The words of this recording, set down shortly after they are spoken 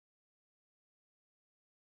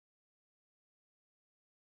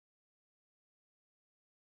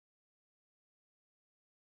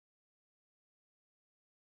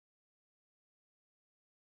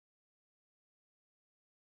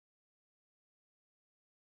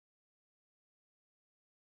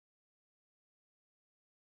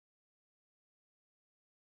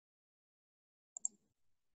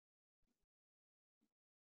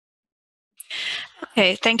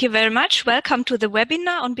Okay, thank you very much. Welcome to the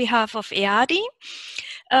webinar on behalf of EADI.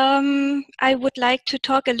 I would like to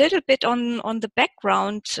talk a little bit on the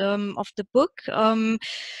background of the book,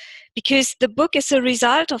 because the book is a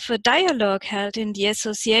result of a dialogue held in the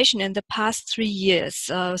association in the past 3 years.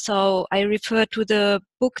 So I refer to the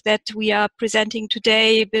book that we are presenting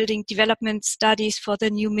today, Building Development Studies for the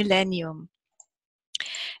New Millennium.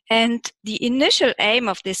 And the initial aim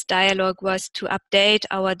of this dialogue was to update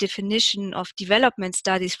our definition of development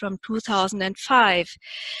studies from 2005.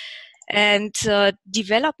 And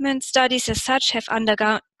development studies as such have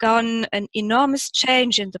undergone an enormous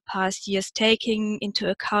change in the past years, taking into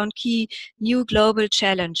account key new global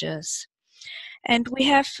challenges. And we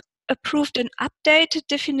have approved an updated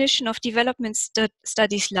definition of development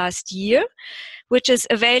studies last year, which is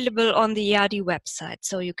available on the EADI website,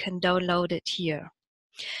 so you can download it here.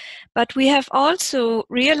 But we have also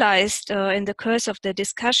realized in the course of the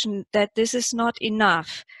discussion that this is not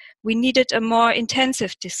enough. We needed a more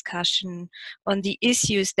intensive discussion on the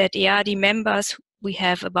issues that EADI members, we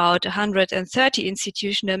have about 130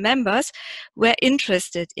 institutional members, were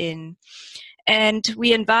interested in. And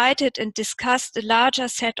we invited and discussed a larger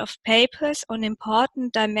set of papers on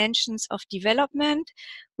important dimensions of development,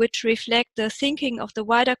 which reflect the thinking of the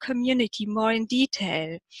wider community more in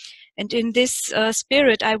detail. And in this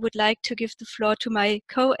spirit, I would like to give the floor to my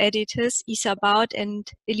co-editors, Baud and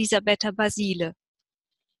Elisabetta Basile.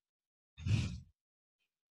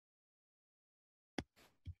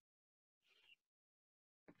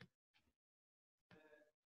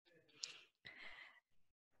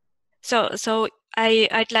 So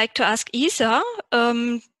I'd like to ask Isa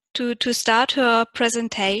to start her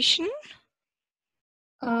presentation.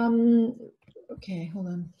 Okay, hold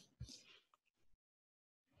on.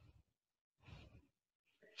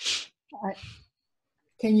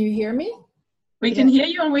 Can you hear me? We can hear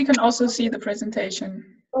you, and we can also see the presentation.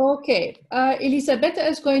 Okay, Elisabetta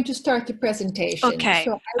is going to start the presentation. Okay.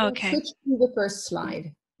 So I will switch to the first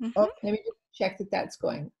slide. Mm-hmm. Let me just check that that's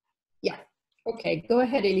going. Yeah. Okay, go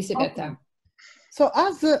ahead, Elisabetta. Okay. So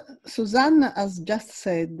as Susanne has just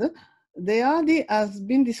said, the EADI has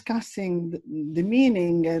been discussing the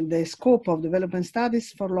meaning and the scope of development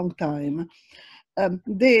studies for a long time.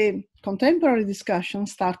 The contemporary discussion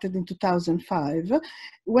started in 2005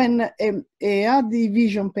 when EADI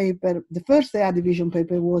vision paper, the first EADI vision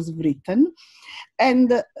paper was written.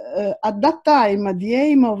 And at that time, the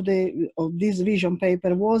aim of this vision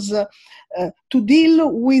paper was to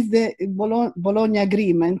deal with the Bologna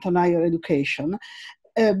Agreement on higher education.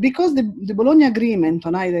 Because the Bologna Agreement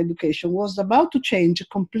on higher education was about to change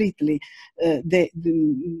completely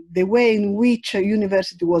the way in which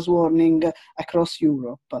university was working across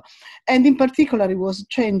Europe. And in particular, it was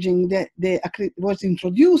changing, was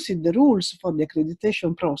introducing the rules for the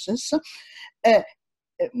accreditation process,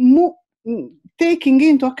 taking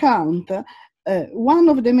into account one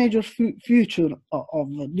of the major future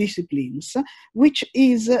of disciplines, which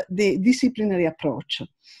is the disciplinary approach.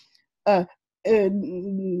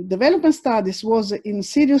 Development studies was in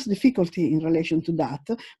serious difficulty in relation to that,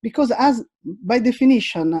 because as by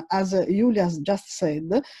definition, as Julia has just said,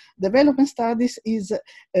 development studies is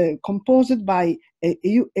composed by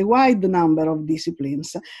a wide number of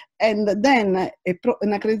disciplines, and then an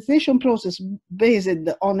accreditation process based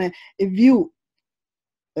on a view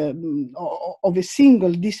of a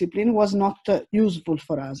single discipline was not useful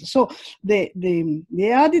for us. So the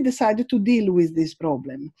EADI decided to deal with this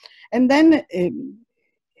problem. And then a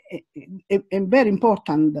very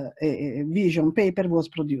important vision paper was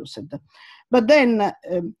produced. But then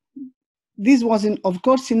this wasn't, of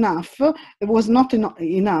course, enough. It was not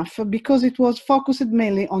enough because it was focused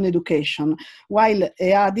mainly on education, while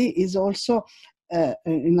EADI is also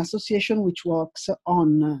an association which works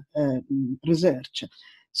on research.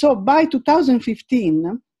 So by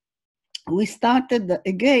 2015, we started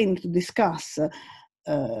again to discuss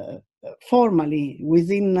formally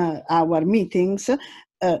within our meetings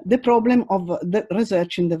the problem of the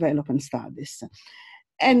research in development studies.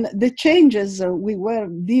 And the changes we were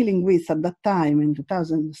dealing with at that time, in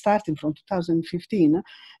starting from 2015,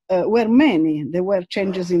 were many. There were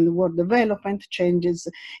changes in the word development, changes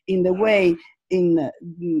in the way in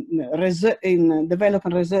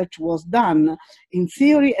development research was done in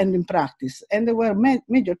theory and in practice. And there were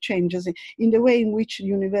major changes in the way in which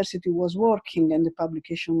university was working and the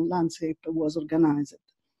publication landscape was organized.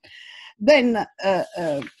 Then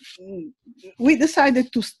we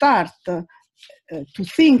decided to start to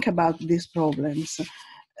think about these problems.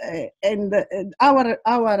 And our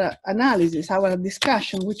analysis, our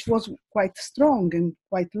discussion, which was quite strong and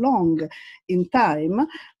quite long in time,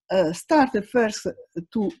 started first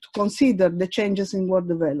to consider the changes in world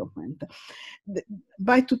development.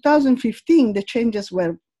 By 2015, the changes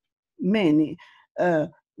were many.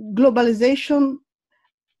 Globalization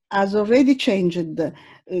has already changed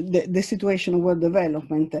the situation of world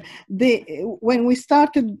development. When we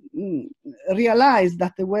started realize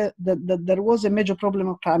that there was a major problem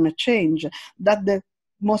of climate change, that the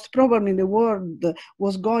most probably the world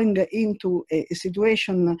was going into a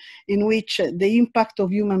situation in which the impact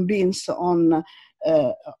of human beings on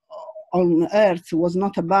Earth was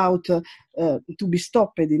not about to be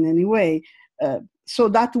stopped in any way. So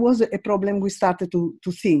that was a problem we started to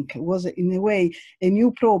think. It was in a way a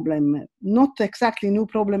new problem, not exactly a new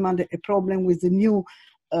problem, and a problem with the new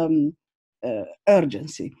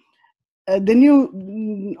urgency.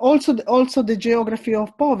 Also the geography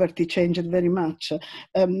of poverty changed very much.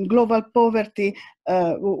 Global poverty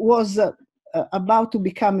was about to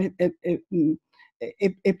become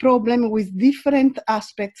a problem with different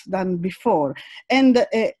aspects than before. And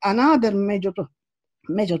another major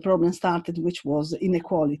problem started, which was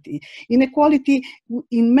inequality. Inequality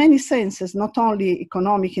in many senses, not only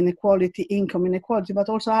economic inequality, income inequality, but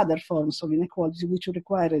also other forms of inequality, which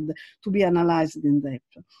required to be analyzed in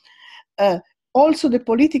depth. Also, the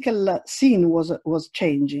political scene was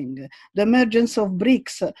changing. The emergence of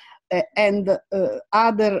BRICS and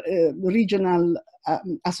other regional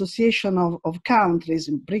association of countries,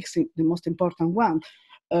 BRICS the most important one,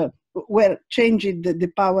 were changing the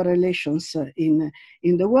power relations in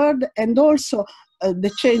the world, and also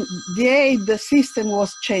the aid system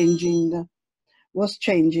was changing.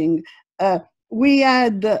 We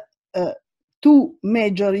had two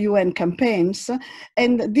major UN campaigns,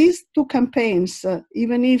 and these two campaigns,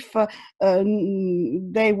 even if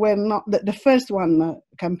they were not, the first one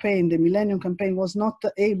campaign, the Millennium campaign, was not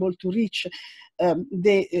able to reach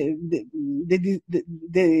the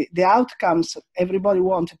outcomes everybody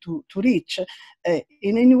wanted to reach.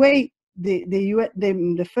 In any way,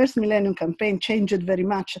 the first Millennium campaign changed very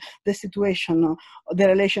much the situation, the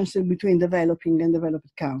relationship between developing and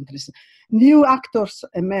developed countries. New actors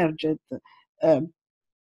emerged, and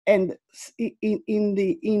in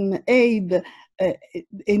aid,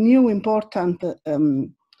 a new important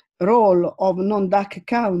role of non-DAC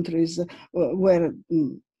countries were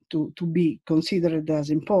to be considered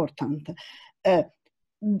as important.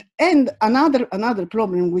 And another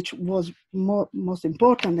problem, which was most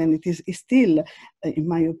important, and it is still, in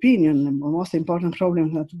my opinion, the most important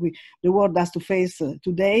problem that the world has to face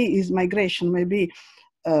today, is migration. Maybe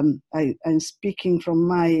I'm speaking from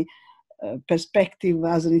my perspective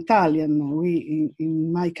as an Italian.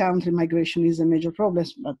 In my country, migration is a major problem,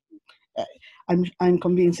 but I'm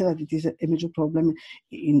convinced that it is a major problem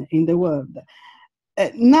in the world.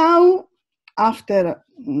 Now, after a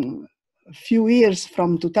few years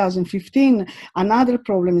from 2015, another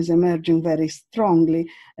problem is emerging very strongly,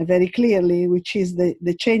 very clearly, which is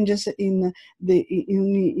the changes in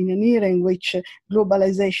an era in which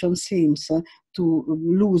globalization seems to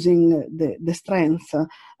losing the strength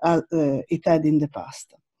it had in the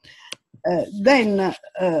past.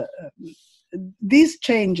 These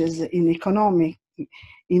changes in economy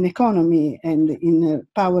and in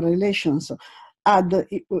power relations had a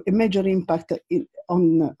major impact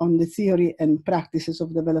on the theory and practices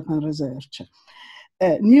of development research.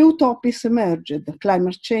 New topics emerged: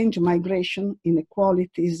 climate change, migration,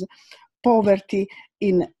 inequalities, poverty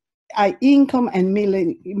in high income and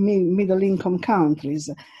middle income countries,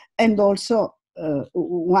 and also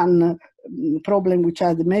one problem which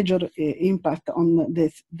had a major impact on the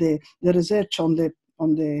research on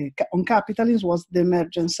capitalism was the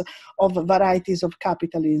emergence of varieties of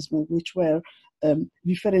capitalism, which were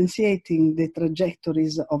differentiating the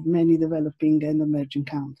trajectories of many developing and emerging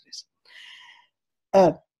countries.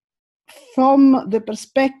 From the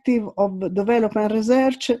perspective of development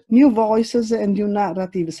research, new voices and new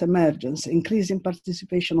narratives emergence, increasing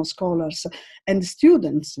participation of scholars and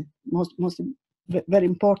students, most very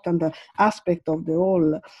important aspect of the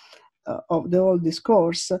whole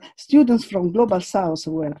discourse. Students from Global South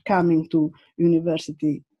were coming to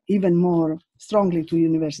university even more strongly to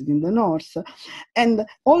university in the North. And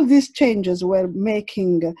all these changes were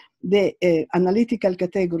making the analytical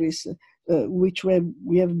categories which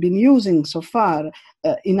we have been using so far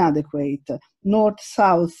inadequate.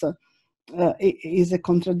 North-South is a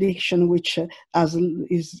contradiction which has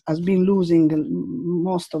been losing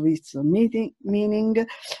most of its meaning.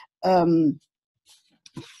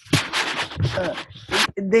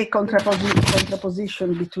 The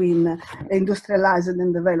contraposition between industrialized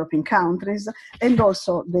and developing countries, and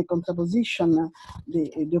also the contraposition,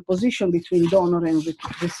 the opposition between donor and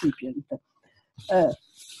recipient.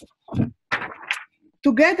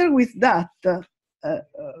 Together with that,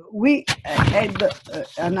 we had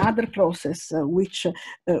another process which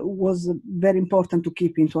was very important to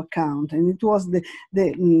keep into account, and it was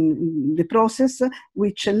the process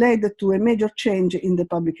which led to a major change in the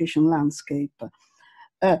publication landscape.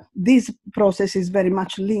 This process is very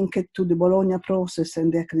much linked to the Bologna process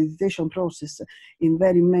and the accreditation process in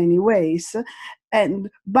very many ways,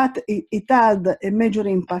 but it had a major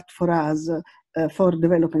impact for us, for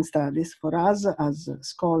development studies, for us as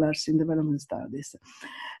scholars in development studies.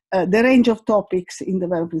 The range of topics in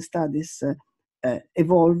development studies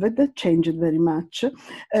evolved, changed very much.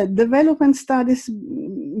 Development studies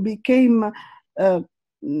became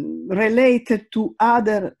related to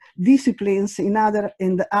other disciplines in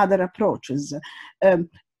other approaches.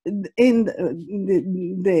 In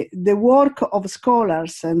the work of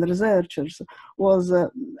scholars and researchers was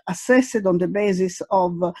assessed on the basis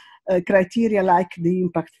of criteria like the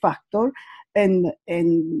impact factor and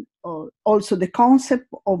also the concept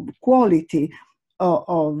of quality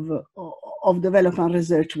of development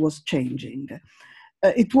research was changing.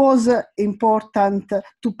 It was important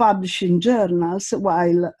to publish in journals,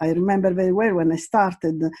 while I remember very well when I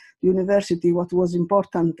started university, what was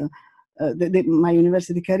important, my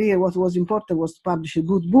university career, what was important was to publish a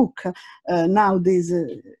good book. Now this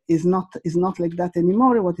is not like that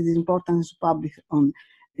anymore. What is important is to publish on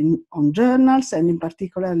journals, and in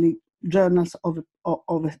particularly journals of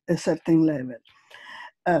a certain level.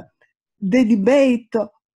 The debate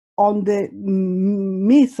on the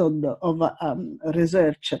method of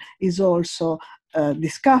research is also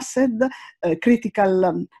discussed.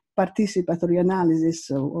 Critical participatory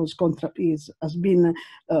analysis has been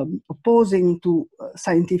opposing to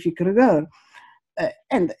scientific rigor.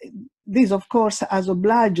 And this, of course, has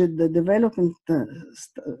obliged the development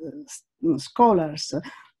scholars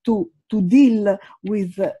to deal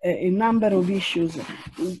with a number of issues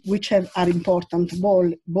which are important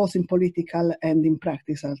both in political and in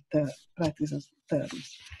practical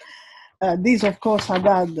terms. This, of course, had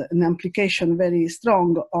an implication very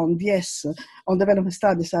strong on on development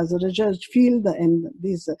studies as a research field, and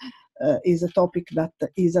this is a topic that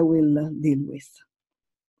Isa will deal with.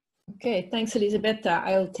 Okay, thanks, Elisabetta.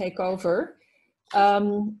 I'll take over.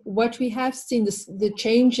 What we have seen, the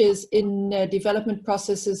changes in development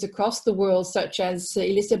processes across the world, such as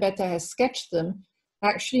Elisabetta has sketched them,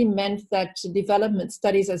 actually meant that development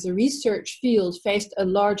studies as a research field faced a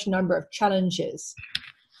large number of challenges.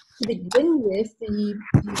 To begin with, the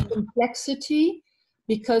complexity,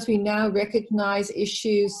 because we now recognize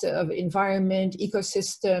issues of environment,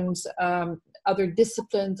 ecosystems, other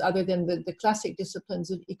disciplines other than the classic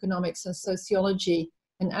disciplines of economics and sociology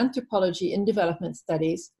and anthropology in development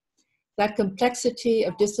studies. That complexity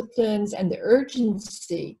of disciplines and the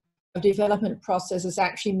urgency of development processes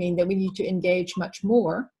actually mean that we need to engage much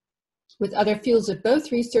more with other fields of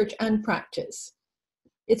both research and practice.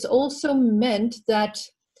 It's also meant that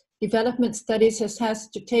development studies has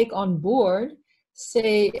to take on board,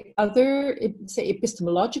 say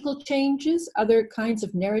epistemological changes, other kinds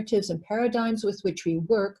of narratives and paradigms with which we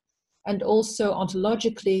work, and also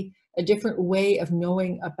ontologically a different way of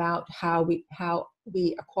knowing about how we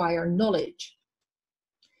acquire knowledge.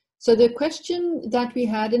 So the question that we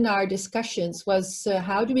had in our discussions was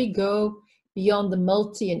how do we go beyond the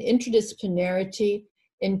multi and interdisciplinarity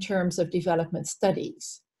in terms of development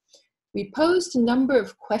studies? We posed a number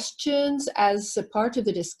of questions as a part of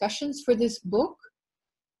the discussions for this book.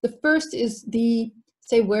 The first is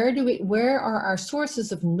where are our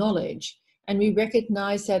sources of knowledge? And we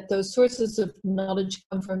recognize that those sources of knowledge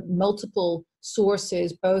come from multiple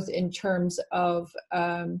sources, both in terms of,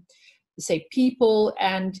 say, people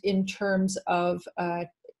and in terms of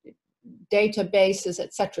databases,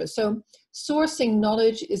 etc. So sourcing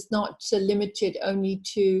knowledge is not limited only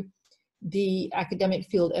to the academic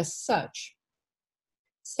field as such.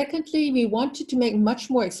 Secondly, we wanted to make much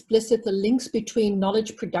more explicit the links between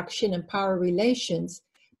knowledge production and power relations,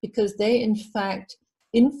 because they, in fact,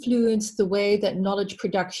 influence the way that knowledge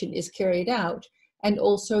production is carried out and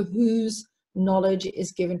also whose knowledge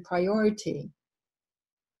is given priority.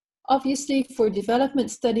 Obviously, for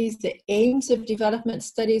development studies, the aims of development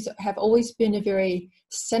studies have always been a very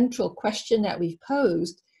central question that we've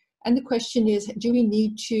posed. And the question is, do we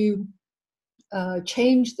need to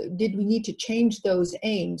did we need to change those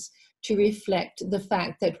aims to reflect the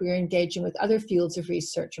fact that we're engaging with other fields of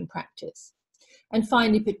research and practice? And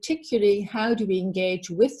finally, particularly, how do we engage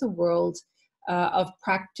with the world of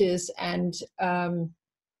practice and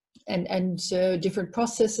different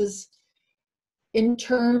processes in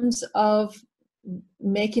terms of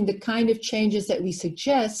making the kind of changes that we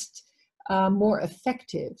suggest more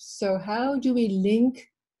effective. So how do we link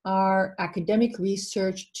our academic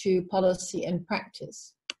research to policy and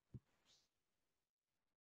practice?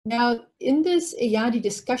 Now, in this EADI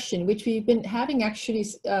discussion, which we've been having actually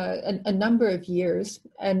a number of years,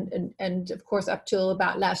 and of course up till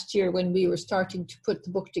about last year when we were starting to put the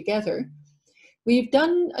book together, we've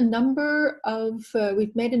done a number of,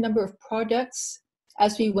 we've made a number of products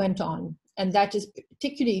as we went on, and that is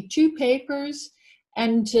particularly 2 papers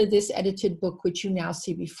and this edited book, which you now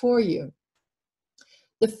see before you.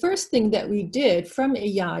 The first thing that we did from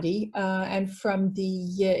EADI and from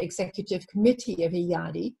the Executive Committee of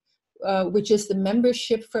EADI, which is the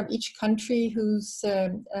membership from each country whose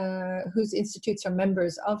institutes are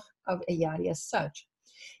members of EADI as such,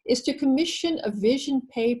 is to commission a vision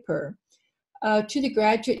paper to the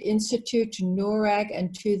Graduate Institute, to NORAG,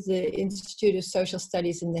 and to the Institute of Social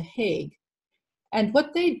Studies in The Hague. And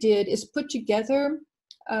what they did is put together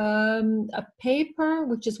a paper,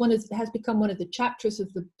 which is has become one of the chapters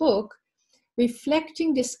of the book,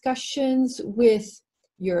 reflecting discussions with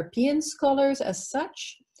European scholars as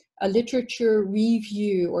such, a literature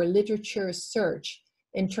review or literature search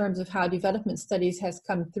in terms of how development studies has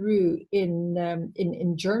come through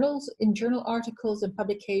in journal articles and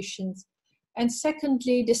publications, and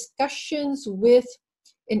secondly, discussions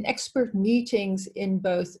in expert meetings in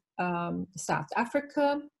both South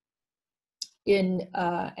Africa and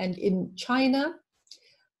in China,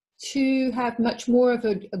 to have much more of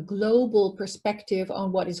a global perspective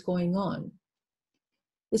on what is going on.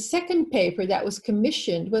 The second paper that was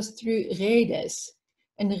commissioned was through REDES.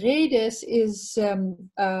 And REDES is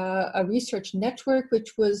a research network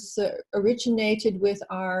which was originated with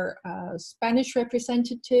our Spanish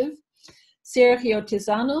representative, Sergio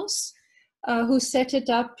Tezanos, who set it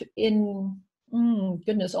up in,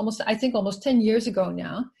 almost 10 years ago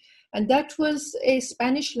now. And that was a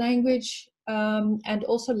Spanish language and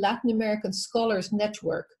also Latin American scholars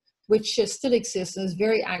network, which still exists and is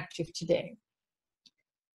very active today.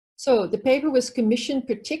 So the paper was commissioned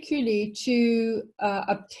particularly to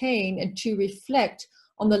obtain and to reflect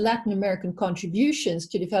on the Latin American contributions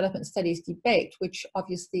to development studies debate, which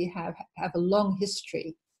obviously have a long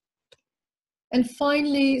history. And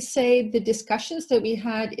finally, say the discussions that we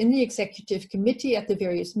had in the Executive Committee at the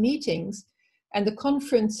various meetings and the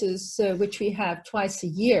conferences which we have twice a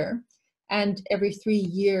year and every 3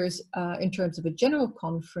 years in terms of a general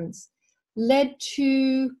conference, led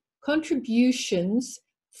to contributions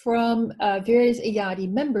from various EADI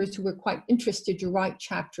members who were quite interested to write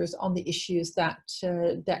chapters on the issues that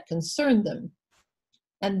concern them.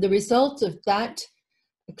 And the result of that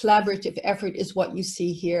collaborative effort is what you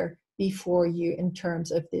see here before you in terms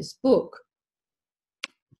of this book.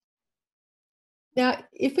 Now,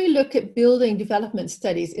 if we look at building development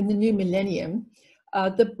studies in the new millennium,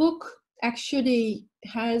 the book actually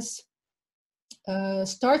starts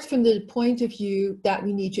from the point of view that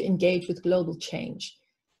we need to engage with global change.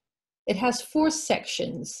 It has 4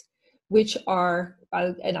 sections, which are,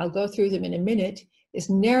 and I'll go through them in a minute, is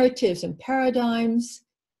narratives and paradigms,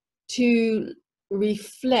 to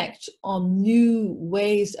reflect on new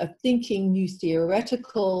ways of thinking, new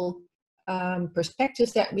theoretical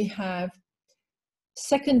perspectives that we have.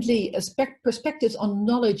 Secondly, perspectives on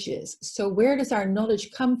knowledges. So where does our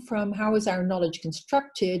knowledge come from? How is our knowledge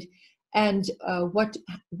constructed? And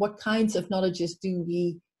what kinds of knowledges do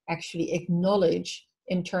we actually acknowledge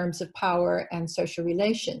in terms of power and social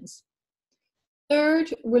relations?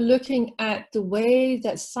 Third, we're looking at the way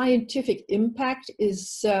that scientific impact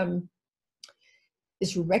is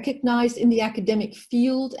recognized in the academic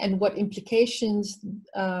field and what implications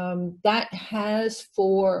that has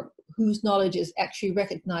for whose knowledge is actually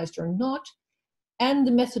recognized or not, and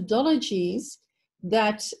the methodologies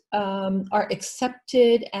that are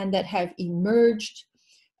accepted and that have emerged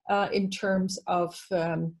in terms of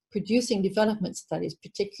producing development studies,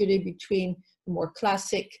 particularly between more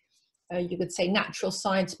classic, you could say, natural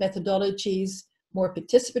science methodologies, more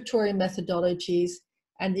participatory methodologies,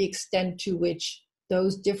 and the extent to which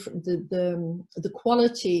those different, the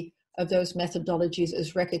quality of those methodologies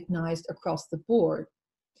is recognized across the board.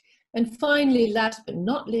 And finally, last but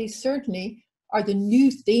not least, certainly, are the new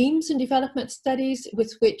themes in development studies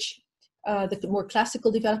with which the more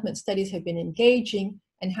classical development studies have been engaging,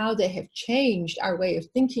 and how they have changed our way of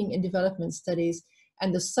thinking in development studies,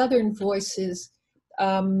 and the Southern voices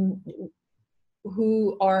who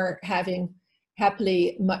are having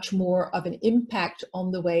happily much more of an impact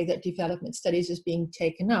on the way that development studies is being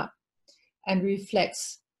taken up, and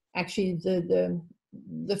reflects actually the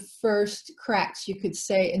first cracks, you could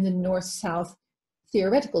say, in the North-South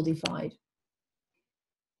theoretical divide.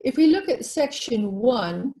 If we look at section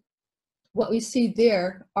 1, what we see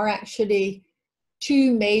there are actually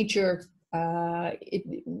two major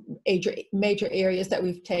areas that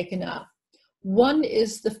we've taken up. One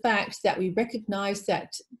is the fact that we recognize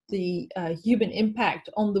that the human impact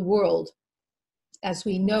on the world as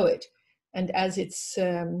we know it and as it's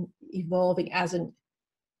evolving as a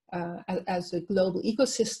global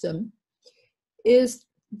ecosystem is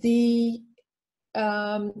the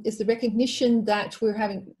recognition that we're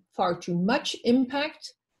having far too much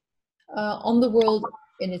impact on the world,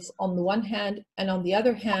 and it's on the one hand, and on the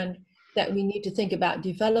other hand, that we need to think about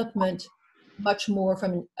development much more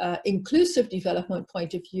from an inclusive development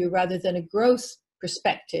point of view rather than a growth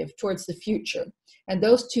perspective towards the future. And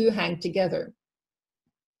those two hang together.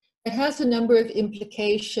 It has a number of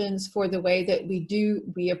implications for the way that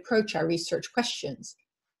we approach our research questions.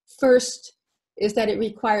 First is that it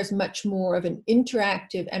requires much more of an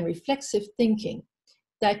interactive and reflexive thinking.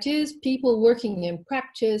 That is, people working in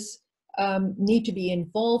practice need to be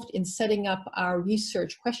involved in setting up our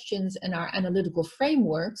research questions and our analytical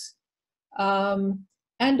frameworks.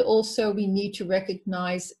 And also we need to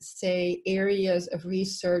recognize, say, areas of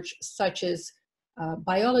research such as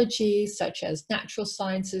biology, such as natural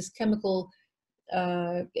sciences, chemistry,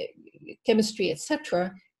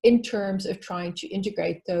 etc., in terms of trying to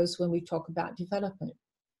integrate those when we talk about development.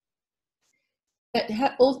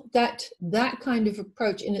 That kind of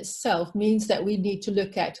approach in itself means that we need to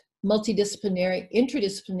look at multidisciplinary,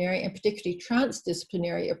 interdisciplinary, and particularly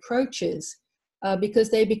transdisciplinary approaches because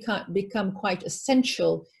they become quite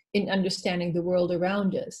essential in understanding the world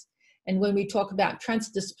around us. And when we talk about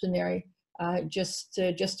transdisciplinary, just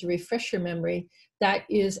to refresh your memory, that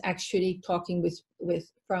is actually talking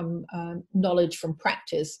from knowledge from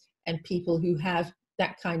practice and people who have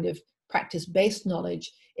that kind of practice-based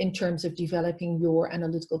knowledge in terms of developing your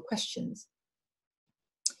analytical questions.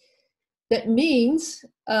 That means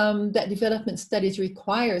that development studies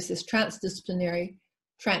requires this transdisciplinary,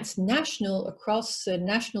 transnational, across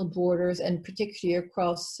national borders and particularly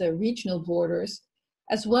across regional borders,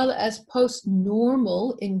 as well as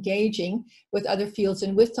post-normal engaging with other fields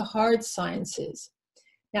and with the hard sciences.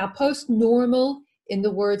 Now, post-normal, in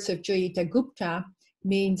the words of Joyita Gupta,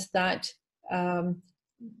 means that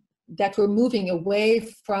that we're moving away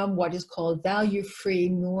from what is called value-free,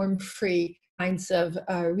 norm-free kinds of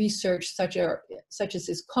research, such as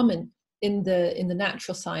is common in the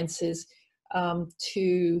natural sciences,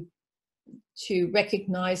 to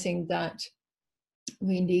recognizing that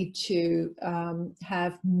we need to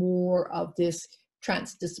have more of this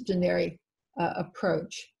transdisciplinary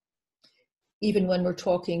approach, even when we're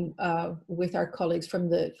talking with our colleagues from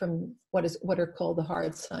what are called the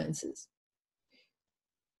hard sciences.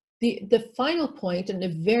 The final point, and a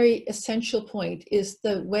very essential point, is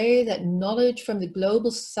the way that knowledge from the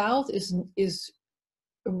global south is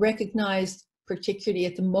recognized, particularly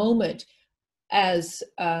at the moment, as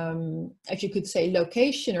you could say,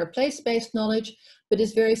 location or place-based knowledge, but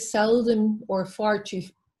is very seldom or far too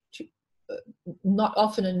not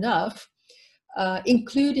often enough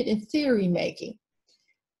included in theory making.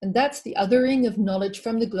 And that's the othering of knowledge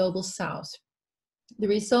from the global south. The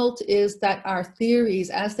result is that our theories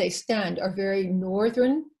as they stand are very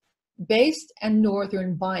northern based and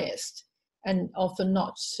northern biased, and often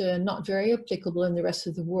not very applicable in the rest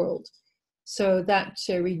of the world. So that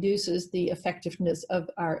reduces the effectiveness of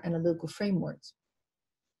our analytical frameworks.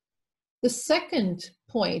 The second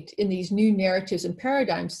point in these new narratives and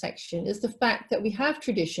paradigms section is the fact that we have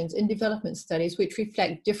traditions in development studies which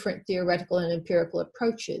reflect different theoretical and empirical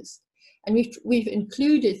approaches. And we've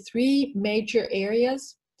included three major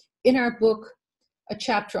areas in our book: a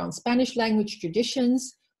chapter on Spanish language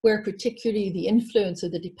traditions, where particularly the influence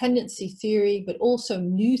of the dependency theory, but also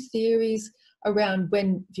new theories around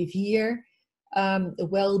buen vivir,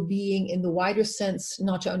 well-being in the wider sense,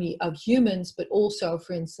 not only of humans, but also,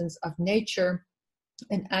 for instance, of nature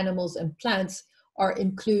and animals and plants, are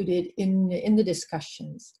included in the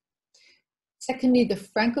discussions. Secondly, the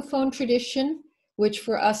Francophone tradition, which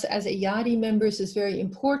for us as EADI members is very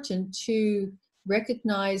important to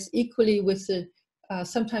recognize equally with the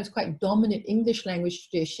sometimes quite dominant English language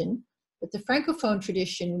tradition, but the Francophone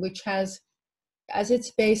tradition, which has as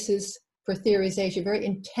its basis for theorization very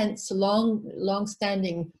intense,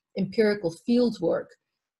 long-standing empirical field work,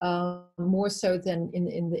 more so than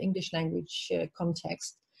in the English language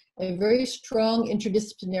context, a very strong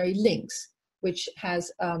interdisciplinary links, which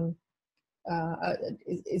has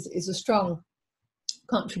is a strong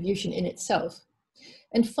contribution in itself.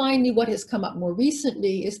 And finally, what has come up more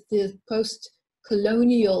recently is the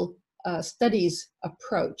post-colonial studies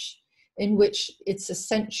approach, in which it's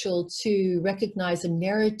essential to recognize the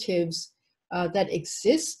narratives that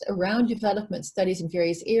exist around development studies in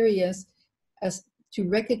various areas, as to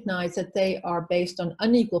recognize that they are based on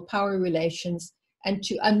unequal power relations, and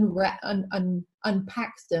to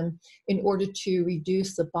unpack them in order to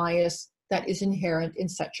reduce the bias that is inherent in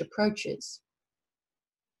such approaches.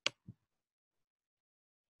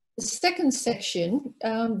 The second section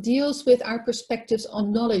deals with our perspectives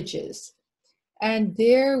on knowledges. And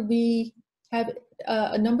there we have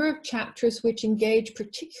a number of chapters which engage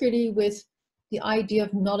particularly with the idea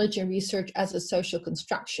of knowledge and research as a social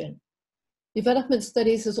construction. Development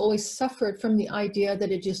studies has always suffered from the idea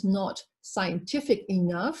that it is not scientific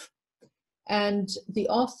enough. And the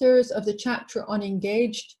authors of the chapter on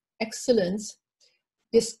engaged excellence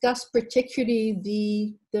discuss particularly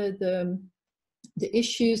the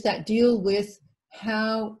issues that deal with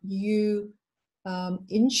how you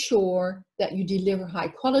ensure that you deliver high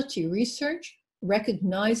quality research,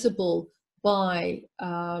 recognizable by,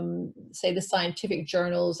 say, the scientific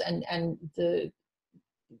journals and the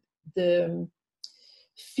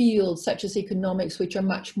fields such as economics, which are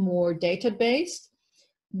much more data-based,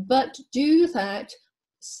 but do that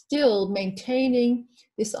still maintaining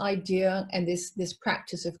this idea and this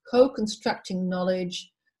practice of co-constructing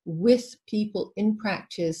knowledge with people in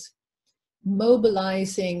practice,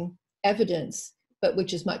 mobilizing evidence, but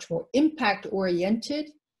which is much more impact-oriented,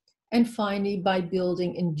 and finally by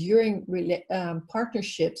building enduring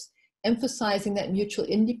partnerships, emphasizing that mutual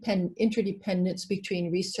interdependence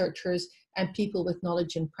between researchers and people with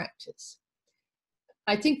knowledge and practice.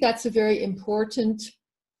 I think that's a very important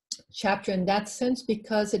chapter in that sense,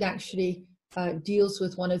 because it actually deals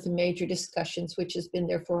with one of the major discussions which has been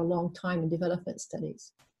there for a long time in development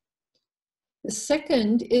studies. The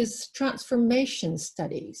second is transformation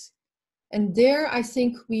studies. And there I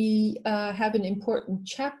think we have an important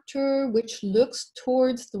chapter which looks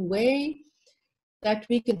towards the way that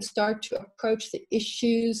we can start to approach the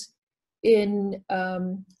issues in,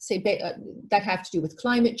 that have to do with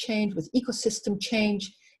climate change, with ecosystem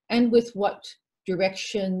change, and with what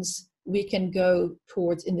directions we can go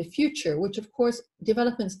towards in the future, which of course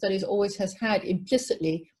development studies always has had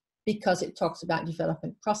implicitly because it talks about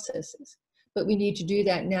development processes. But we need to do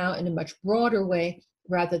that now in a much broader way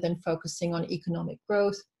rather than focusing on economic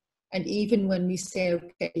growth. And even when we say,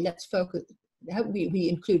 okay, let's focus, we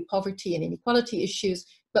include poverty and inequality issues,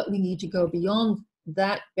 but we need to go beyond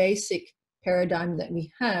that basic paradigm that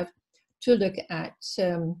we have to look at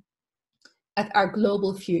our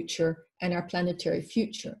global future and our planetary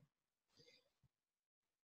future.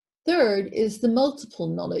 Third is the multiple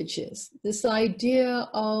knowledges, this idea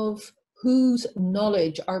of whose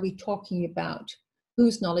knowledge are we talking about?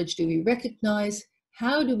 Whose knowledge do we recognize?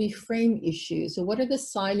 How do we frame issues? So what are the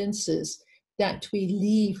silences that we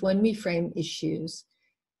leave when we frame issues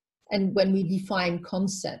and when we define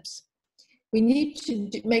concepts? We need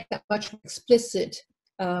to make that much more explicit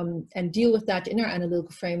and deal with that in our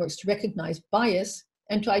analytical frameworks to recognize bias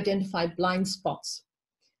and to identify blind spots.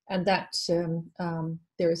 And that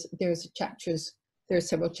there are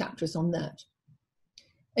several chapters on that.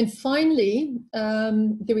 And finally,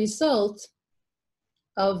 the result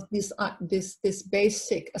of this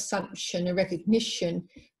basic assumption and recognition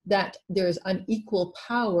that there is unequal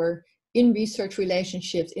power in research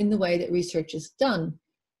relationships in the way that research is done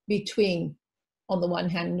between, on the one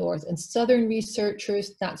hand, North and Southern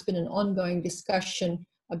researchers. That's been an ongoing discussion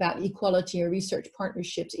about equality and research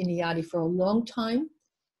partnerships in EADI for a long time.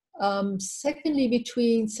 Secondly,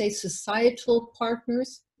 between, say, societal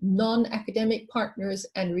partners, non-academic partners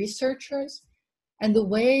and researchers, and the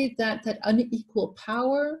way that that unequal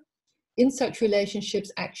power in such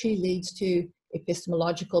relationships actually leads to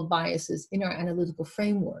epistemological biases in our analytical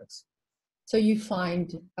frameworks. So you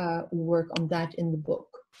find work on that in the book.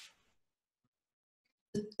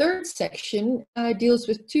 The third section deals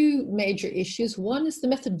with two major issues. One is the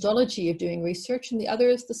methodology of doing research, and the other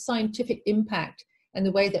is the scientific impact and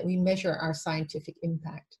the way that we measure our scientific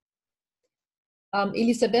impact.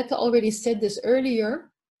 Elisabetta already said this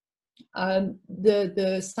earlier.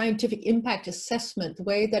 The scientific impact assessment, the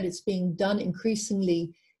way that it's being done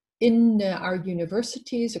increasingly in our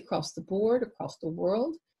universities across the board, across the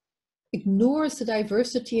world, ignores the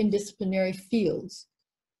diversity in disciplinary fields.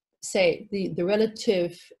 Say, the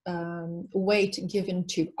relative weight given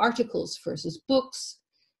to articles versus books,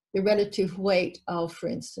 the relative weight of, for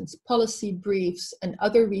instance, policy briefs and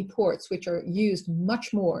other reports, which are used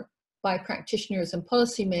much more by practitioners and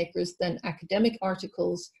policymakers than academic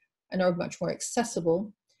articles and are much more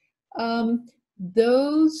accessible.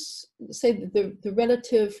 Those, say, the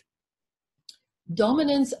relative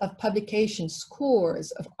dominance of publication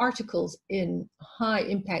scores of articles in high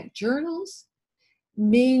impact journals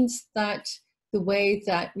means that the way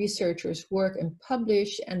that researchers work and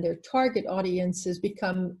publish and their target audiences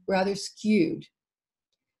become rather skewed.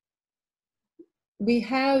 We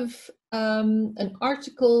have an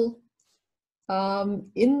article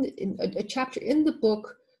in a chapter in the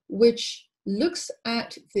book which looks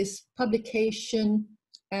at this publication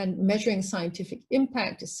and measuring scientific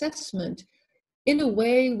impact assessment in a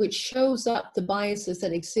way which shows up the biases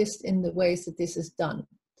that exist in the ways that this is done,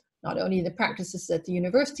 not only in the practices at the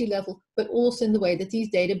university level, but also in the way that these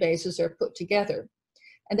databases are put together.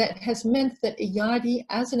 And that has meant that EADI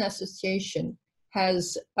as an association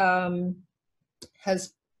has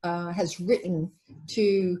written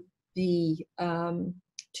to the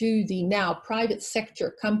now private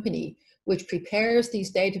sector company which prepares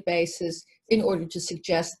these databases in order to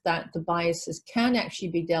suggest that the biases can actually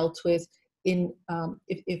be dealt with in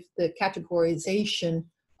if the categorization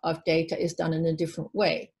of data is done in a different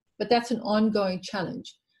way. But that's an ongoing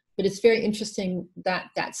challenge. But it's very interesting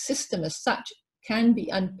that that system as such can be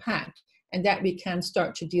unpacked and that we can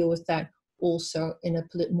start to deal with that also in a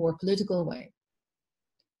more political way.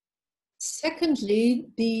 Secondly,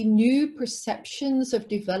 the new perceptions of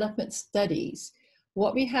development studies.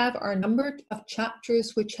 What we have are a number of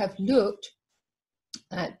chapters which have looked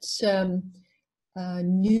at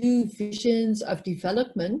new visions of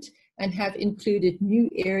development and have included new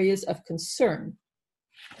areas of concern.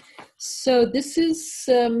 So this is,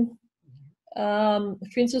 for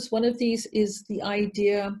instance, one of these is the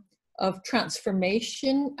idea of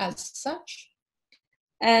transformation as such,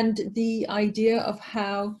 and the idea of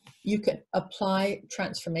how you can apply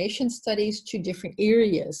transformation studies to different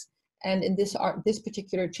areas. And in this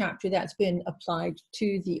particular chapter, that's been applied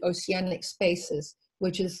to the oceanic spaces,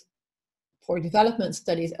 which is, for development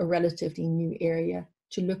studies, a relatively new area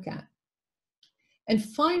to look at. And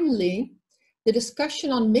finally, the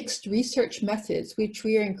discussion on mixed research methods, which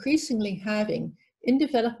we are increasingly having in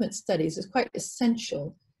development studies, is quite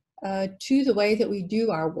essential to the way that we do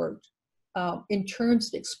our work in terms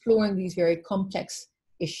of exploring these very complex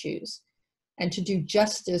issues and to do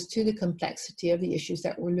justice to the complexity of the issues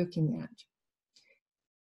that we're looking at.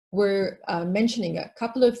 We're mentioning a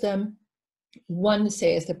couple of them. One,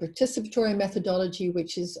 say, is the participatory methodology,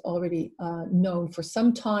 which is already known for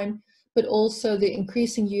some time, but also the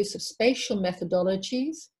increasing use of spatial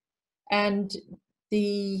methodologies and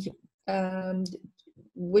the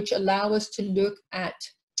which allow us to look at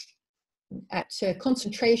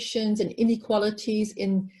concentrations and inequalities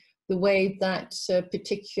in the way that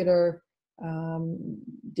particular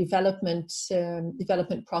development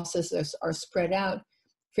processes are spread out.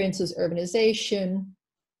 For instance, urbanization.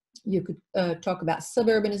 You could talk about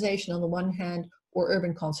suburbanization on the one hand, or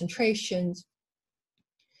urban concentrations.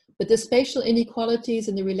 But the spatial inequalities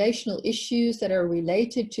and the relational issues that are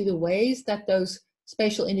related to the ways that those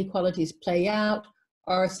spatial inequalities play out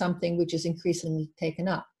are something which is increasingly taken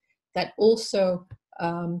up. That also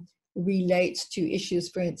relates to issues,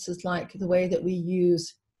 for instance, like the way that we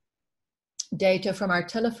use data from our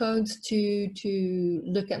telephones to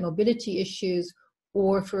look at mobility issues,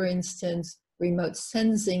 or, for instance, remote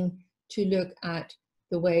sensing to look at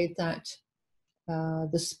the way that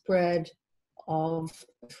the spread of,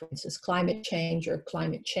 for instance, climate change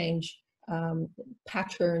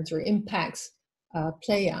patterns or impacts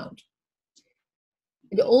play out.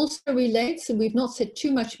 It also relates, and we've not said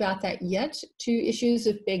too much about that yet, to issues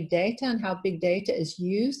of big data and how big data is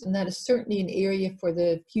used, and that is certainly an area for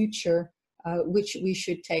the future which we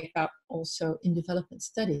should take up also in development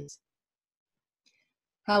studies.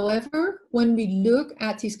 However, when we look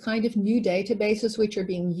at these kind of new databases which are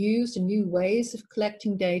being used and new ways of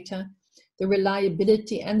collecting data, the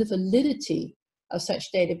reliability and the validity of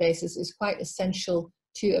such databases is quite essential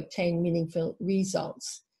to obtain meaningful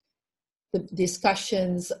results. The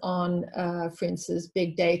discussions on, for instance,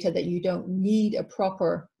 big data, that you don't need a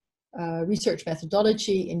proper research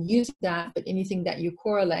methodology in using that, but anything that you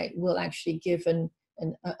correlate will actually give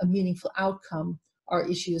a meaningful outcome, are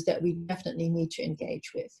issues that we definitely need to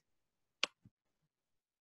engage with.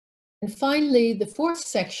 And finally, the fourth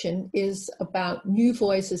section is about new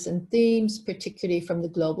voices and themes, particularly from the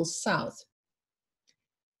Global South.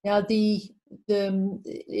 Now, in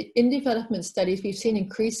development studies, we've seen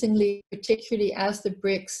increasingly, particularly as the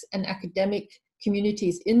BRICS and academic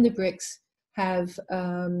communities in the BRICS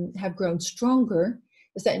have grown stronger,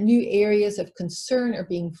 is that new areas of concern are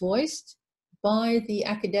being voiced by the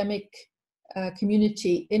academic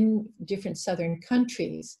community in different southern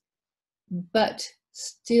countries, but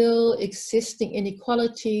still existing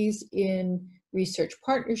inequalities in research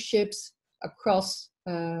partnerships across,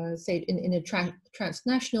 say, in a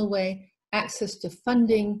transnational way, access to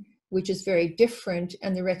funding, which is very different,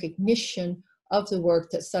 and the recognition of the work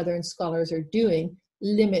that Southern scholars are doing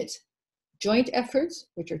limit joint efforts,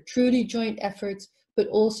 which are truly joint efforts, but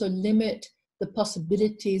also limit the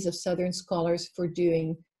possibilities of Southern scholars for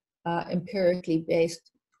doing empirically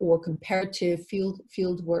based or comparative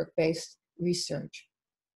field work based research.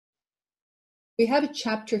 We have a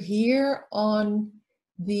chapter here on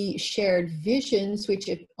the shared visions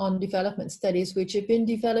on development studies, which have been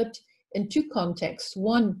developed in two contexts.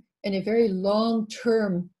 One, in a very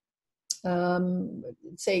long-term,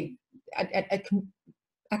 say, at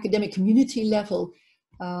academic community level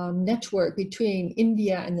network between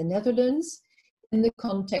India and the Netherlands in the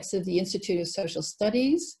context of the Institute of Social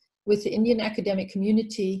Studies with the Indian academic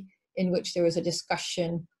community, in which there was a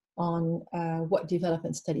discussion on what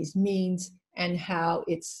development studies means and how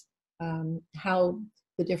how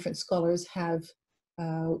the different scholars have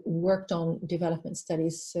worked on development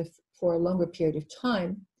studies for a longer period of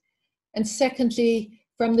time. And secondly,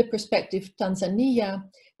 from the perspective of Tanzania,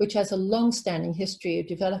 which has a long-standing history of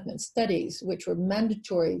development studies, which were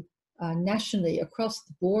mandatory nationally across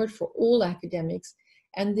the board for all academics,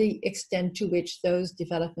 and the extent to which those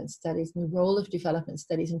development studies and the role of development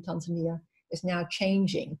studies in Tanzania is now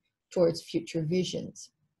changing towards future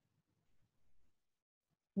visions.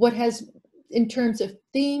 What has, in terms of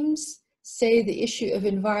themes, say the issue of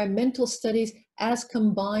environmental studies as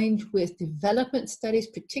combined with development studies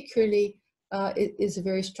particularly, is a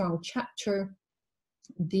very strong chapter.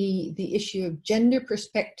 The issue of gender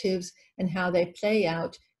perspectives and how they play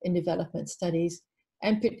out in development studies,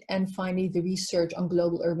 and finally the research on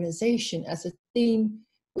global urbanization as a theme,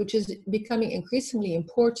 which is becoming increasingly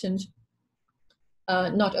important,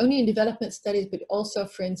 not only in development studies, but also,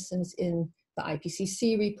 for instance, in the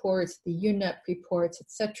IPCC reports, the UNEP reports,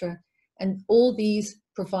 etc. And all these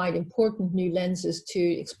provide important new lenses to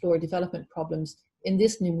explore development problems in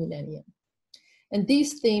this new millennium. And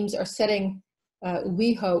these themes are setting,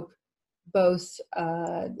 we hope, both,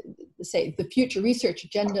 say, the future research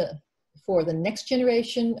agenda for the next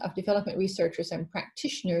generation of development researchers and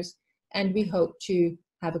practitioners, and we hope to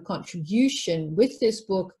have a contribution with this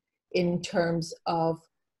book in terms of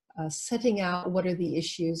setting out what are the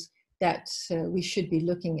issues that we should be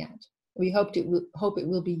looking at. We hope it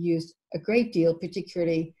will be used a great deal,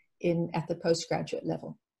 particularly at the postgraduate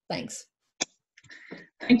level. Thanks.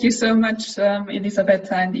 Thank you so much,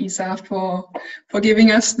 Elisabetta and Isa, for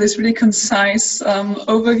giving us this really concise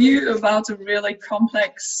overview about a really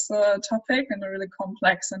complex topic and a really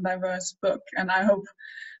complex and diverse book. And I hope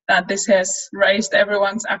that this has raised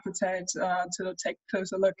everyone's appetite to take a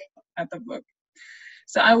closer look at the book.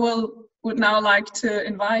 So I would now like to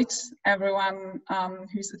invite everyone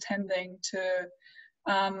who's attending to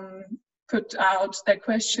put out their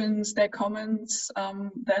questions, their comments,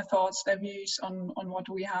 their thoughts, their views on what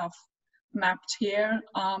we have mapped here.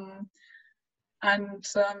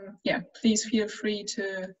 Yeah, please feel free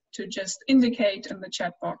to just indicate in the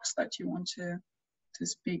chat box that you want to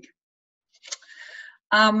speak.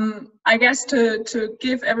 I guess to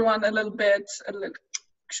give everyone a little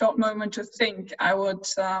short moment to think, I would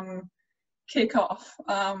kick off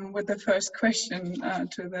with the first question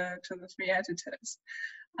to the three editors.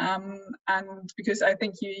 And because I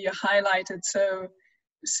think you highlighted so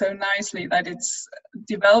nicely that it's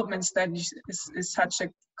development studies is such a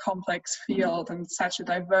complex field and such a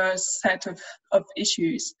diverse set of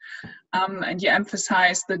issues, and you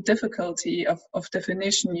emphasize the difficulty of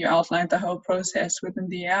definition. You outlined the whole process within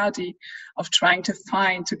the EADI of trying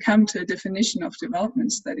to come to a definition of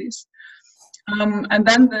development studies. And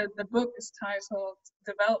then the book is titled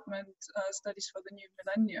Development Studies for the New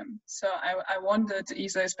Millennium. So I wondered,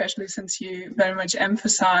 Isa, especially since you very much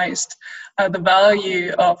emphasized the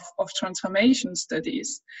value of transformation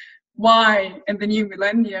studies, why in the new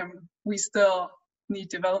millennium we still need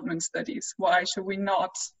development studies? Why should we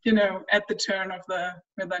not, at the turn of the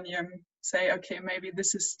millennium say, okay, maybe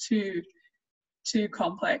this is too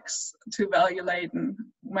complex, too value laden,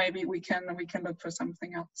 maybe we can look for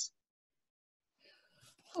something else?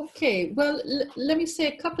 Okay, well, let me say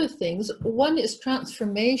a couple of things. One is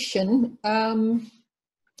transformation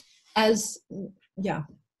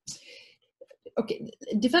okay,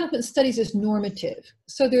 development studies is normative.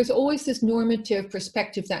 So there's always this normative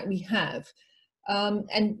perspective that we have.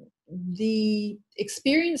 And the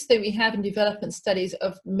experience that we have in development studies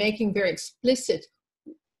of making very explicit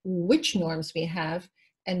which norms we have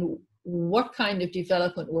and what kind of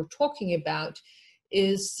development we're talking about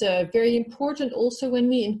is very important also when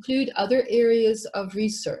we include other areas of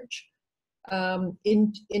research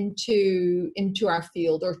into our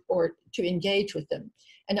field or to engage with them.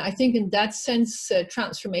 And I think in that sense,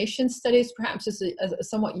 transformation studies perhaps is a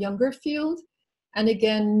somewhat younger field. And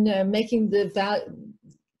again, making the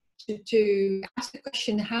to ask the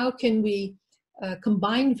question, how can we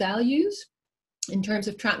combine values in terms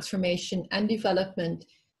of transformation and development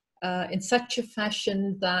in such a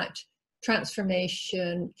fashion that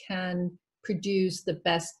transformation can produce the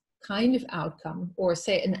best kind of outcome, or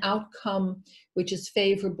say an outcome which is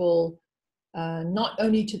favorable not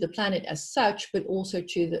only to the planet as such, but also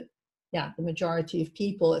to the majority of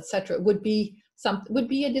people, etc. Would be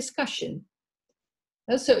a discussion.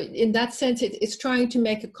 So in that sense, it's trying to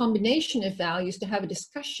make a combination of values, to have a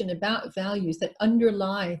discussion about values that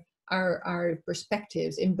underlie our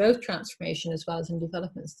perspectives in both transformation as well as in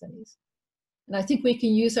development studies. And I think we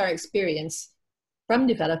can use our experience from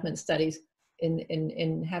development studies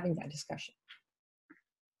in having that discussion.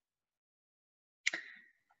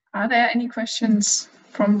 Are there any questions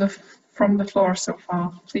from the floor so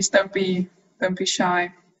far? Please don't be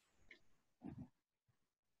shy.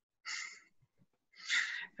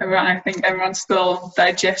 I think everyone's still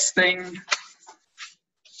digesting.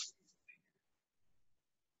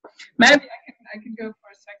 Maybe I can go for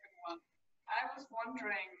a second one. I was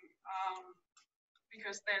wondering,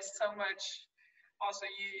 because there's so much, also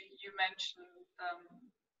you mentioned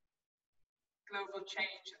global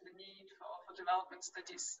change and the need for development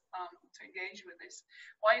studies to engage with this.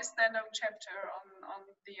 Why is there no chapter on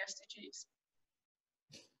the SDGs?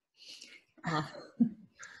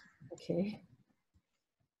 Okay.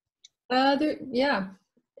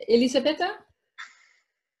 Elisabetta?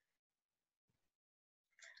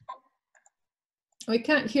 We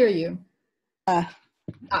can't hear you.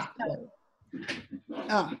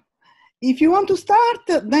 If you want to start,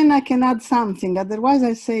 then I can add something. Otherwise,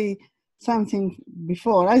 I say something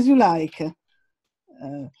before, as you like.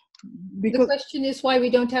 Because the question is why we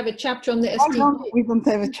don't have a chapter on the SDGs. We don't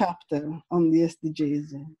have a chapter on the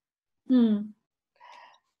SDGs.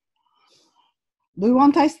 Do you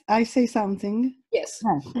want I say something? Yes.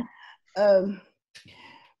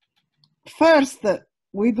 First,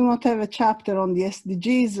 we do not have a chapter on the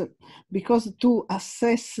SDGs because to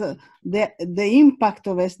assess the impact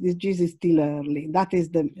of SDGs is still early. That is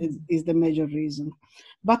the major reason.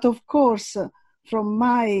 But of course, from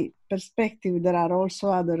my perspective, there are also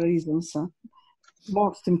other reasons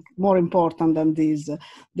more important than these.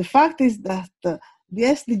 The fact is that the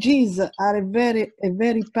SDGs are a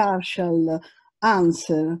very partial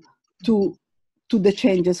answer to the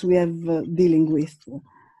changes we have dealing with.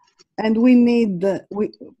 And we need,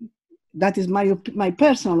 that is my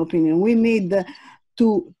personal opinion, we need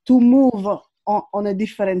to move on a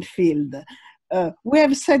different field. We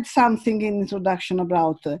have said something in introduction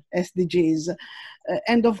about SDGs,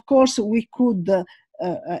 and of course we could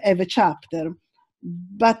have a chapter.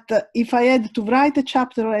 But if I had to write a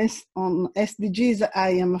chapter on SDGs,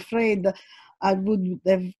 I am afraid I would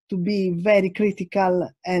have to be very critical,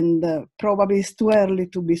 and probably it's too early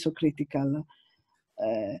to be so critical.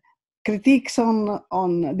 Critiques on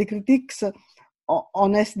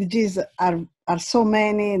SDGs are so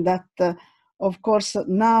many that, of course,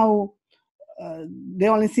 now the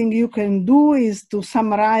only thing you can do is to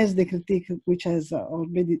summarize the critique which has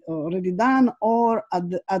already done, or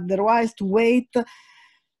otherwise to wait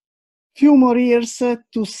few more years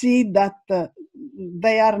to see that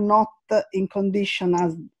they are not in condition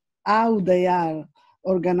as how they are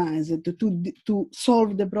organized to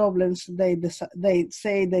solve the problems they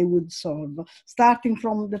say they would solve, starting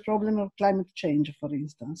from the problem of climate change, for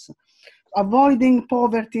instance, avoiding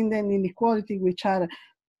poverty and inequality, which are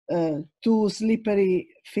two slippery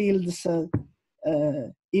fields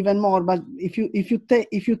even more. But if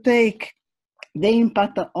you take the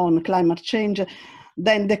impact on climate change,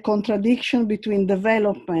 then the contradiction between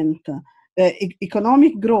development,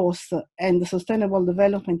 economic growth, and sustainable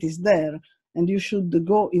development is there, and you should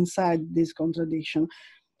go inside this contradiction.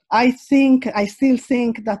 I still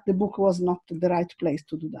think that the book was not the right place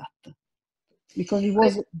to do that, because it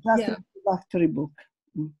was just an introductory book.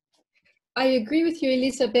 I agree with you,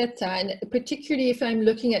 Elisabetta, and particularly if I'm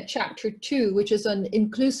looking at chapter 2, which is on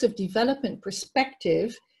inclusive development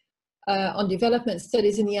perspective on development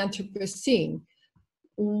studies in the Anthropocene.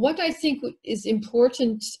 What I think is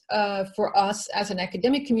important for us as an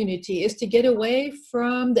academic community is to get away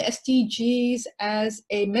from the SDGs as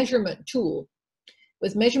a measurement tool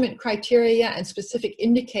with measurement criteria and specific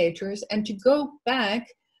indicators, and to go back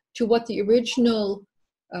to what the original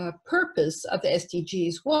purpose of the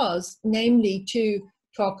SDGs was, namely to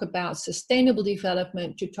talk about sustainable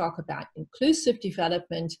development, to talk about inclusive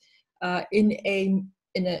development in a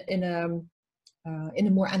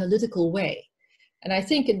more analytical way. And I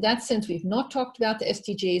think in that sense, we've not talked about the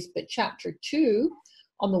SDGs, but chapter 2,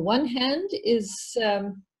 on the one hand, is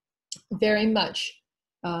very much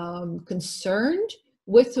concerned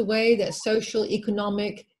with the way that social,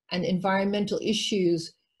 economic, and environmental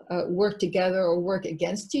issues work together or work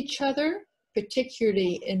against each other,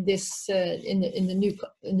 particularly in this in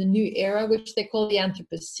the new era, which they call the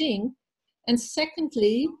Anthropocene. And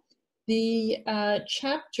secondly, the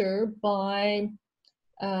chapter by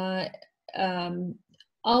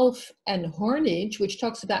Alf and Hornage, which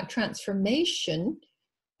talks about transformation,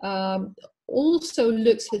 also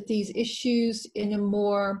looks at these issues in a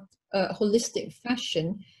more holistic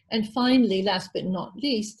fashion. And finally, last but not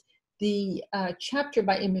least, the chapter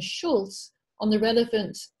by Emma Schultz on the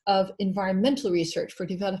relevance of environmental research for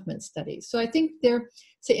development studies. So I think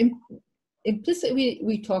implicitly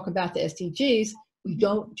we talk about the SDGs, we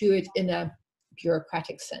don't do it in a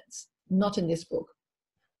bureaucratic sense, not in this book.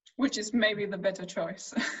 Which is maybe the better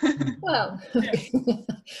choice. Well,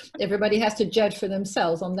 everybody has to judge for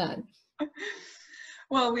themselves on that.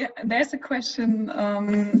 Well, there's a question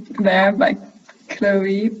there by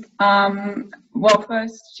Chloe. Well,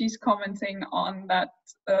 first, she's commenting on that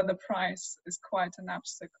the price is quite an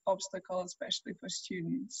obstacle, especially for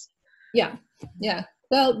students. Yeah.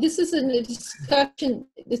 Well, this is a discussion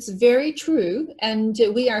that's very true, and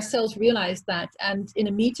we ourselves realized that. And in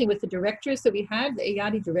a meeting with the directors that we had, the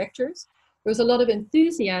EADI directors, there was a lot of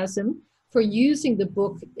enthusiasm for using the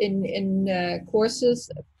book in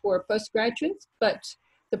courses for postgraduates, but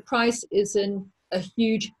the price is a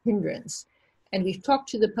huge hindrance. And we've talked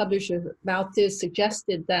to the publisher about this,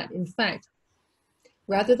 suggested that, in fact,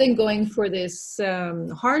 rather than going for this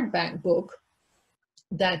hardback book,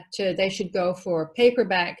 that they should go for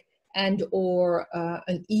paperback and or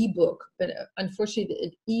an ebook. But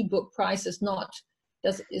unfortunately, the ebook price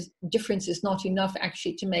difference is not enough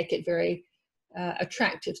actually to make it very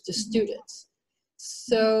attractive to students.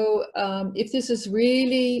 So if this is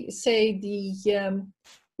really, say, the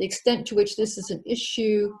extent to which this is an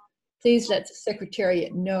issue, please let the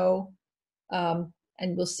Secretariat know,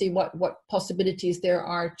 and we'll see what possibilities there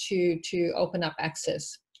are to open up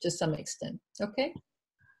access to some extent. Okay.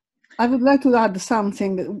 I would like to add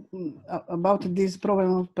something about this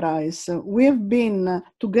problem of price. We have been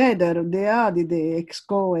together, the EADI, the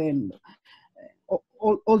EXCO, and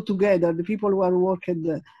all together, the people who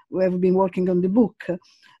have been working on the book,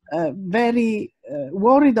 very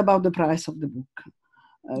worried about the price of the book.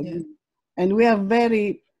 And we are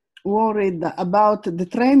very worried about the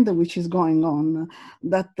trend which is going on.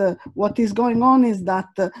 That what is going on is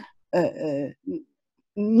that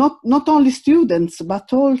not only students,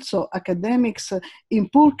 but also academics in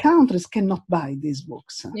poor countries cannot buy these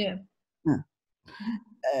books.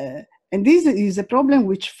 And this is a problem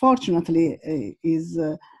which fortunately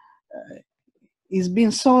has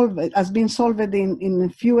been solved in a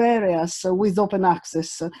few areas with open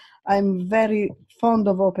access. I'm very fond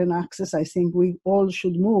of open access. I think we all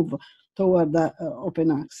should move toward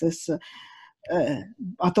open access.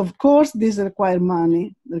 But of course, this requires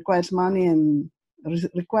money and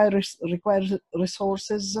requires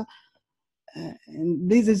resources. And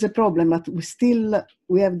this is a problem, but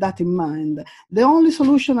we have that in mind. The only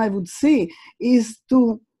solution I would see is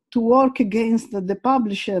to work against the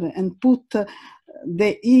publisher and put the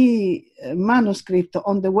manuscript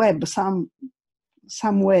on the web some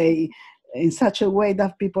way, in such a way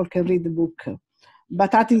that people can read the book.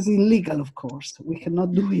 But that is illegal, of course. We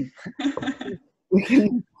cannot do it.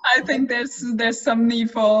 I think there's some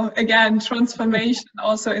need for, again, transformation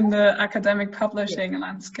also in the academic publishing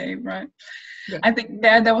landscape, right? Yeah. I think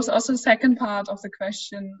there was also a second part of the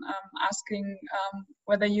question asking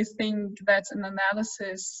whether you think that an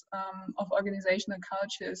analysis of organizational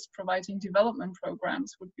cultures providing development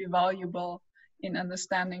programs would be valuable in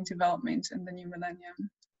understanding development in the new millennium.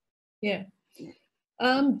 Yeah,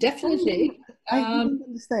 definitely. I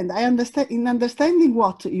understand. I understand. In understanding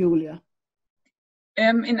what, Julia?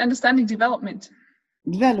 In understanding development.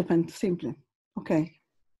 Development, simply. Okay.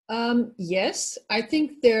 Yes, I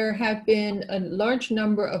think there have been a large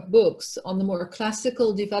number of books on the more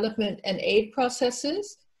classical development and aid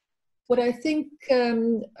processes. What I think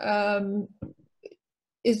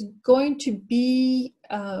is going to be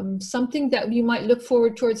something that we might look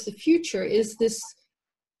forward towards the future is this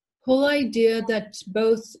whole idea that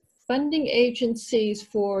both funding agencies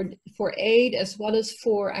for aid as well as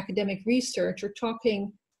for academic research are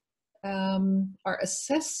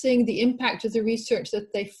assessing the impact of the research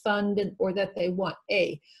that they fund or that they want.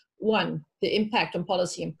 One, the impact on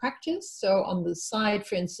policy and practice. So on the side,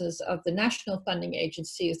 for instance, of the national funding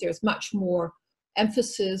agencies, there's much more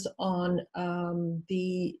emphasis on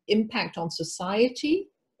the impact on society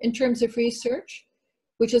in terms of research,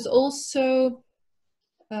 which has also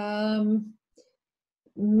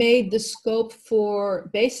made the scope for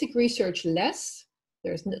basic research less.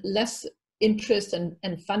 There's less interest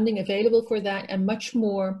and funding available for that, and much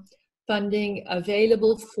more funding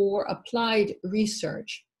available for applied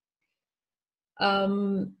research.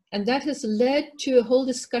 And that has led to a whole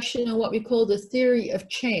discussion on what we call the theory of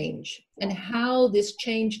change and how this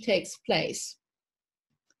change takes place.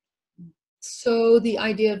 So the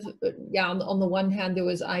idea of, on the one hand, there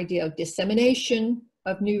was idea of dissemination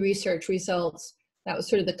of new research results. That was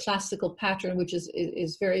sort of the classical pattern, which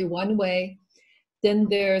is very one way. Then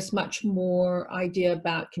there's much more idea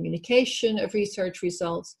about communication of research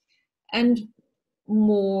results. And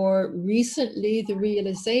more recently, the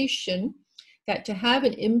realization that to have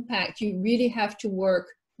an impact, you really have to work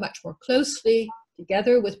much more closely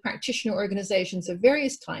together with practitioner organizations of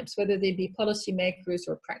various types, whether they be policymakers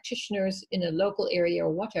or practitioners in a local area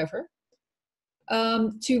or whatever,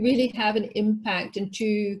 to really have an impact and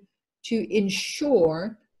to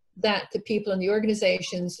ensure that the people in the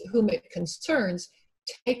organizations whom it concerns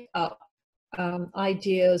take up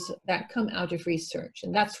ideas that come out of research.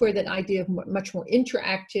 And that's where that idea of much more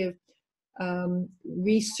interactive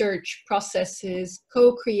research processes,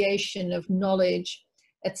 co-creation of knowledge,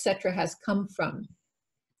 etc., has come from.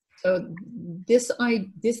 So this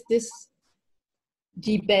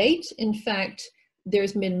debate, in fact,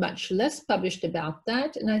 there's been much less published about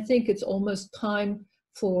that, and I think it's almost time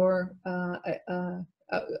for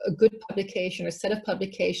a good publication or a set of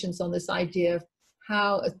publications on this idea of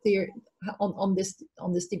how a theory on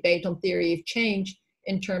this debate on theory of change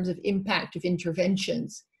in terms of impact of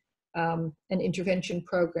interventions and intervention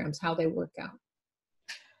programs, how they work out.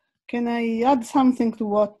 Can I add something to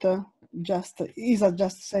what Isa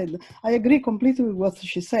just said? I agree completely with what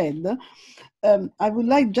she said. I would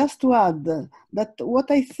like just to add that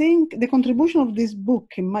what I think the contribution of this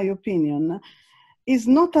book, in my opinion, is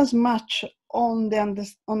not as much on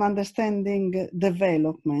understanding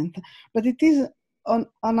development, but it is on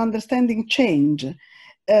understanding change.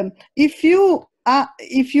 If you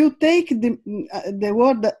take the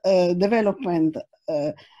word development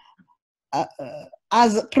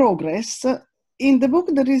as progress, in the book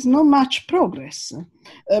there is not much progress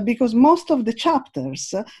because most of the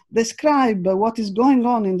chapters describe what is going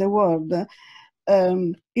on in the world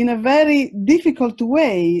in a very difficult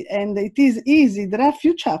way, and it is easy. There are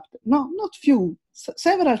few chapters, not few,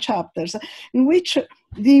 several chapters in which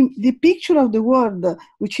the picture of the world,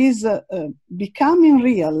 which is becoming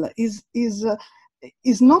real, is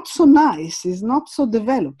not so nice, is not so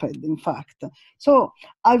developed, in fact. So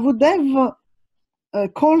I would have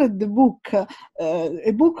called the book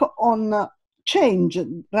a book on change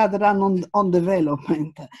rather than on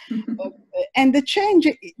development. And the change,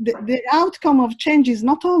 the outcome of change is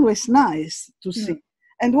not always nice to see.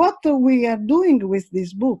 And what we are doing with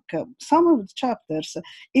this book, some of the chapters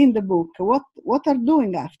in the book, what are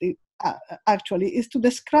doing actually is to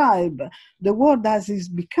describe the world as is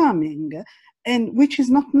becoming, and which is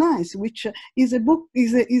not nice, which is a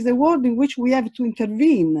world in which we have to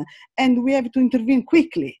intervene, and we have to intervene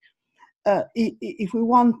quickly if we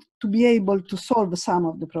want to be able to solve some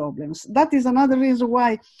of the problems. That is another reason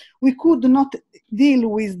why we could not deal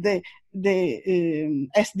with the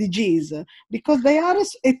SDGs, because they are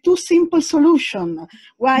a too simple solution,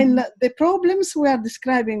 while the problems we are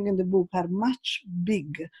describing in the book are much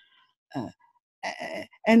big.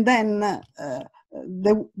 And then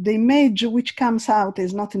the image which comes out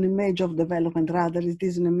is not an image of development, rather it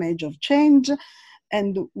is an image of change,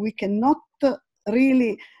 and we cannot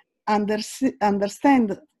really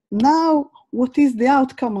understand now what is the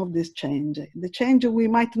outcome of this change. The change, we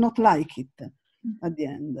might not like it at the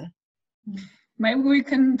end. Maybe we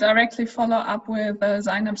can directly follow up with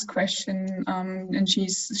Zainab's question, and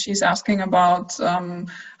she's asking about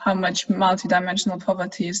how much multidimensional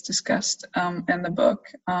poverty is discussed in the book.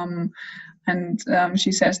 And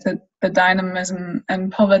she says that the dynamism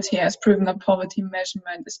and poverty has proven that poverty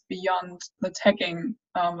measurement is beyond the tagging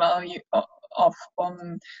value of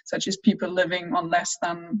such as people living on less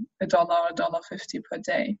than $1 or $1.50 per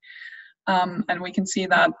day. And we can see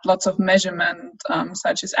that lots of measurement,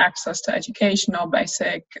 such as access to education or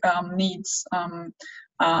basic needs,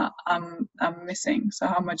 are missing. So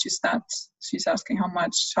how much is that? She's asking how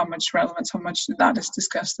much relevance, how much that is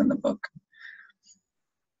discussed in the book.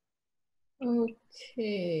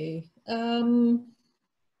 Okay.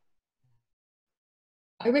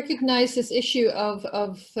 I recognize this issue of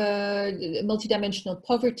multidimensional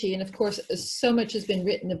poverty, and of course, so much has been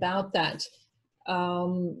written about that.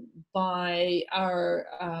 by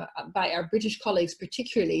our British colleagues,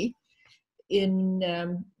 particularly, in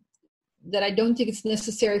that I don't think it's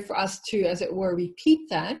necessary for us to, as it were, repeat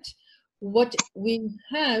that. What we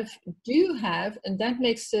do have, and that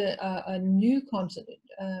makes a new content,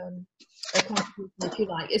 a contribution, if you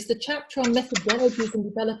like, is the chapter on methodologies and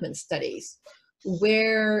development studies,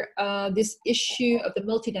 where this issue of the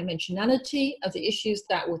multidimensionality of the issues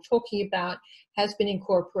that we're talking about has been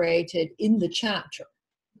incorporated in the chapter,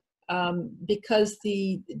 because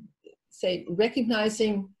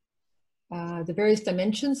recognizing the various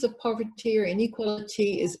dimensions of poverty or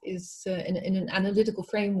inequality is in an analytical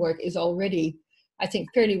framework is already, I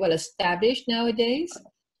think, fairly well established nowadays.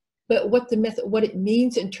 But what it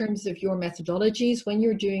means in terms of your methodologies when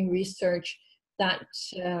you're doing research, that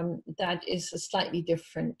is a slightly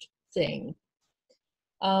different thing.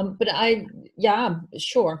 But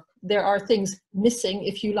sure, there are things missing,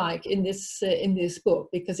 if you like, in this book,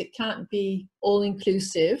 because it can't be all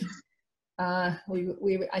inclusive. I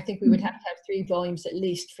think we would have to have 3 volumes at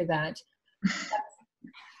least for that.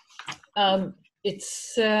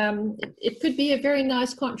 It could be a very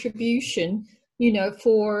nice contribution, you know,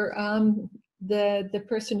 for the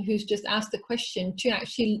person who's just asked the question to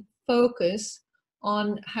actually focus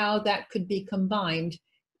on how that could be combined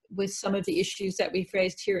with some of the issues that we've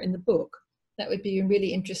raised here in the book. That would be a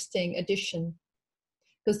really interesting addition,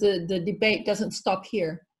 because the debate doesn't stop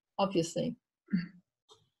here, obviously.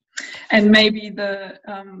 And maybe the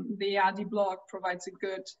EADI blog provides a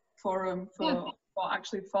good forum for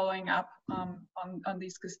actually following up on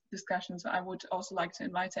these discussions. I would also like to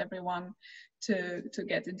invite everyone to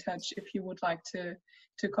get in touch if you would like to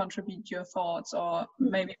contribute your thoughts, or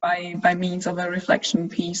maybe by means of a reflection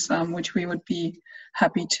piece, which we would be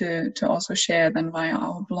happy to also share then via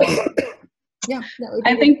our blog. Yeah, that would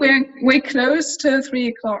be I think we're close to 3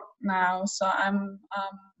 o'clock now, so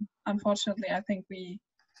unfortunately I think we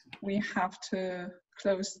have to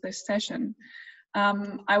close this session.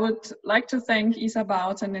 I would like to thank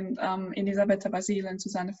Baud and Elisabetta Basile and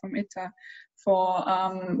Susanne von Itter for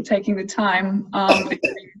taking the time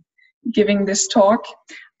giving this talk.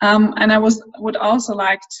 And I would also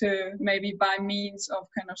like to, maybe by means of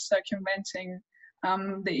kind of circumventing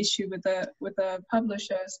the issue with the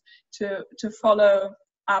publishers, to follow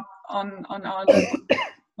up on our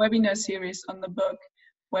webinar series on the book,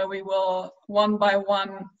 where we will one by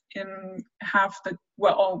one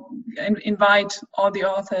invite all the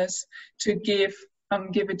authors to give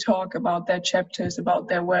a talk about their chapters, about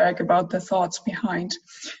their work, about the thoughts behind.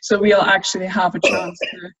 So we'll actually have a chance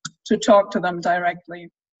to talk to them directly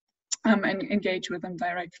and engage with them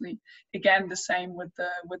directly. Again, the same with the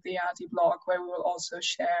EADI blog, where we will also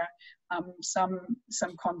share some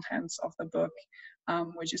contents of the book,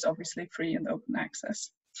 which is obviously free and open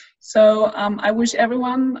access. So I wish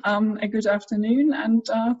everyone a good afternoon, and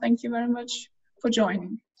thank you very much for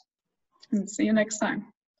joining. And see you next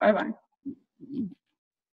time. Bye-bye.